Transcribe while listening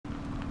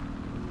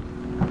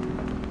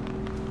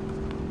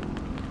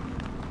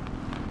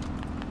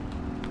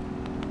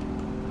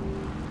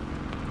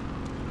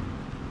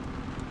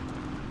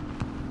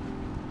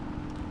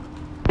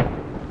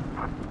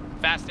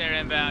Fast air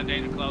inbound,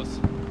 danger close.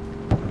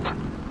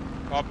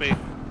 Copy.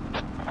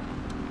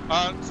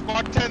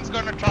 Squad 10's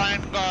gonna try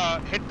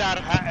and hit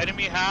that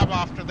enemy hab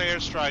after the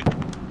airstrike.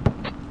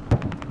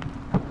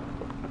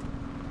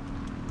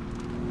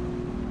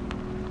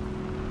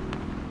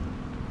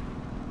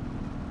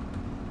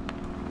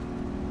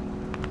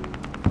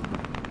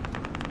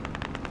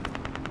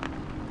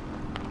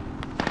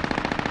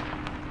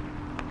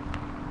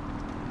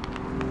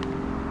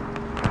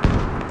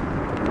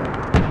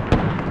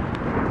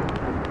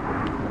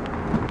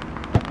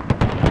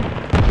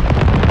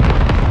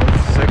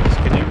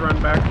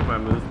 Back to my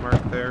move mark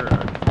there.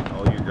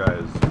 All you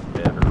guys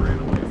dead or ran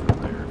away from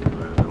there.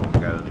 I don't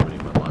got anybody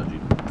in my lodge. You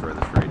can throw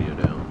this radio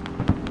down.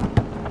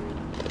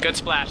 Good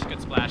splash,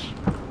 good splash.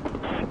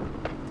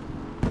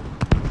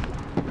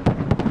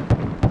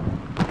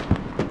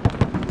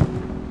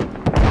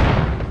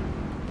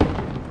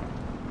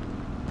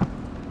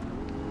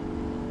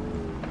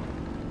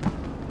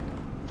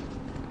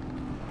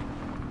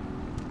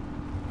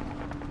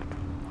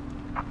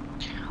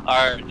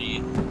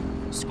 Alright,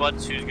 Squad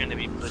 2 is going to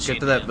be pushing get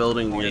to that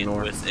building near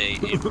north. With a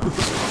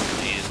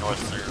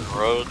northern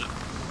road,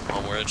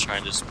 while we're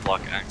trying to just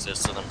block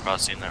access to them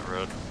crossing that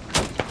road.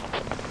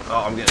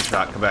 Oh, I'm getting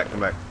shot. Come back, come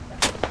back.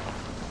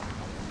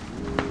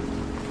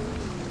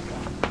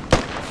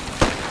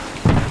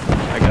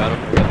 I got him.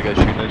 I got the guy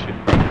shooting at you.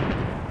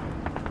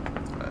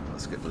 Alright,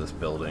 let's get to this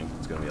building.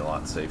 It's going to be a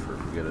lot safer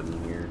if we get it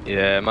in here.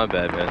 Yeah, my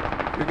bad, man.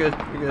 You're good,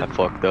 you're good. I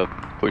fucked up.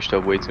 Pushed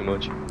up way too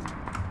much.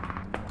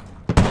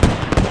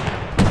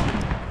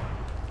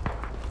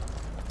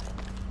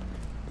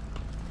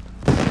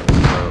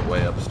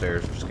 Way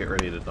upstairs, just get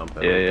ready to dump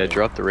it. Yeah,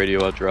 drop the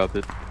radio, I'll drop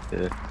it.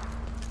 Yeah.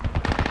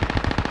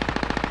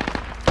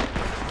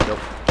 Yep.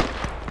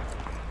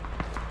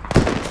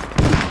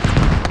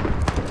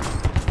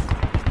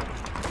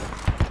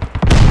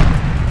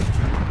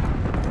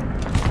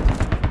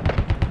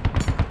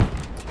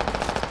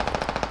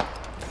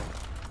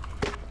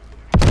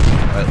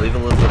 Alright, leave a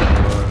little bit of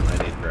ammo. I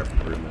need to grab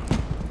improvement.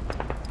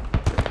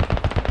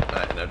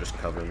 Alright, now just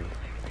cover me.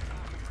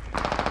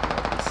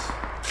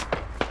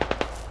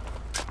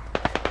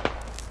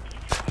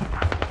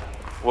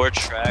 We're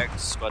tracked,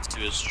 Squad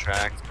 2 is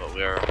tracked, but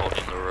we are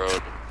holding the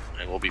road,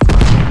 and we'll be fine.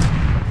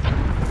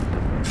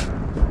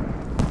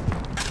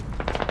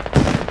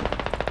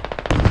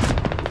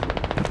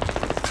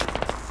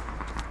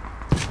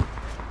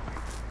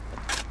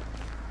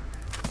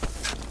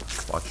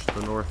 Watch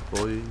the north,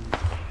 boys.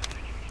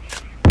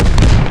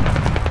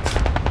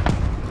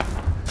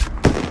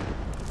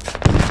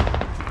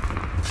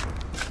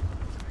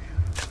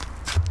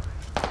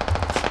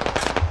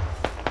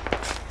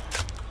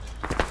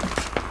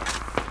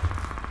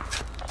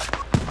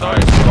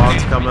 Alright,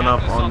 spawn's coming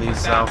up on the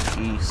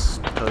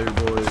southeast. Tell your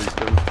boys, get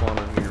them spawn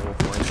in here, we'll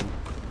flank them.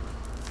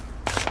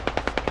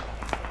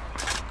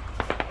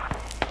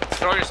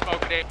 Throw your smoke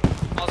grenade.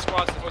 All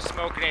squads with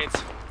smoke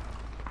grenades.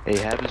 Hey,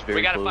 Hab is very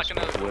we got close. a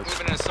fucking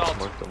moving an assault.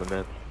 Marked on the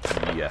map.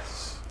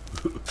 Yes.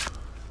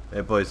 Hey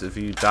boys, if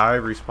you die,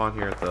 respawn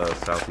here at the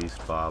southeast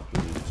fob.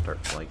 We need to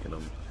start flanking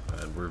them.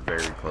 And we're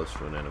very close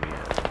to an enemy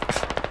head.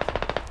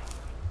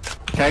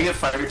 Can I get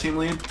fire team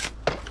lead?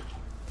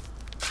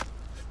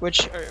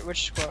 Which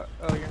squad?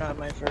 Oh, you're not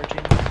my fire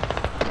team.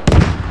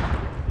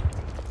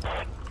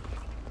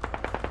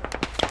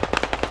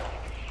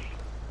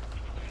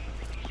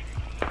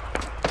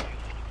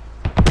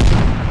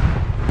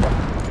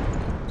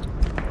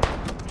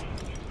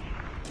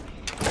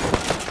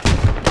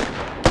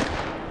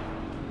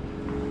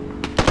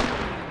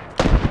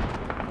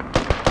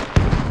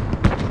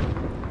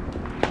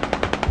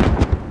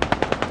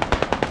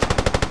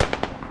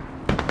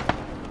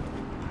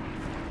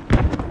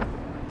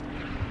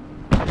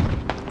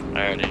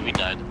 Alright, we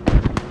died.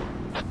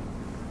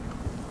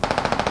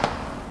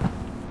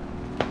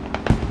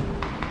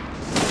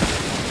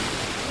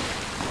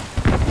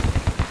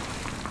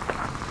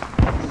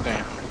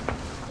 Damn.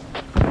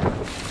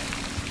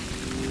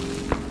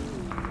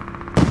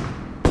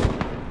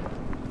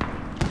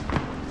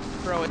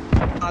 Bro, it's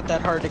not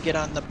that hard to get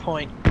on the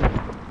point.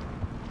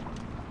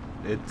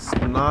 It's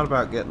not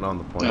about getting on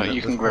the point. No, At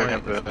you this can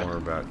grab point, it's more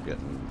about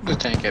getting the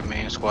tank at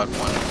main squad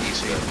 1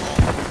 easy.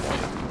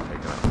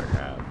 taking out their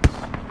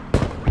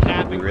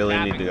habs. We really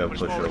need to go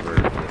push over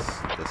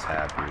this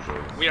hab here,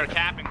 boys. We are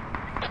capping.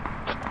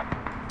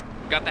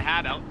 Got the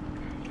hat out.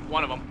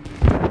 One of them.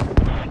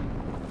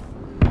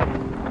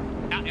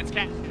 Yeah, it's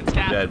cap. It's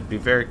cap. Yeah, be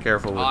very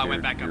careful with your up.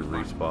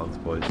 respawns,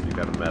 boys. If you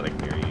got a medic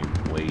near you,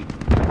 wait.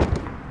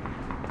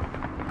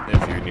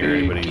 If you're near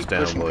anybody who's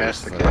down, boys,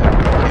 past the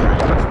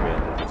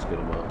just get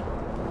them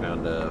up.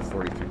 Down to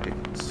 43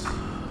 tickets.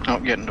 Oh,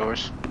 getting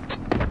doors.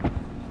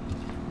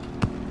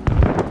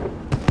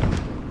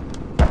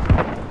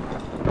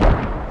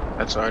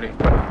 That's already.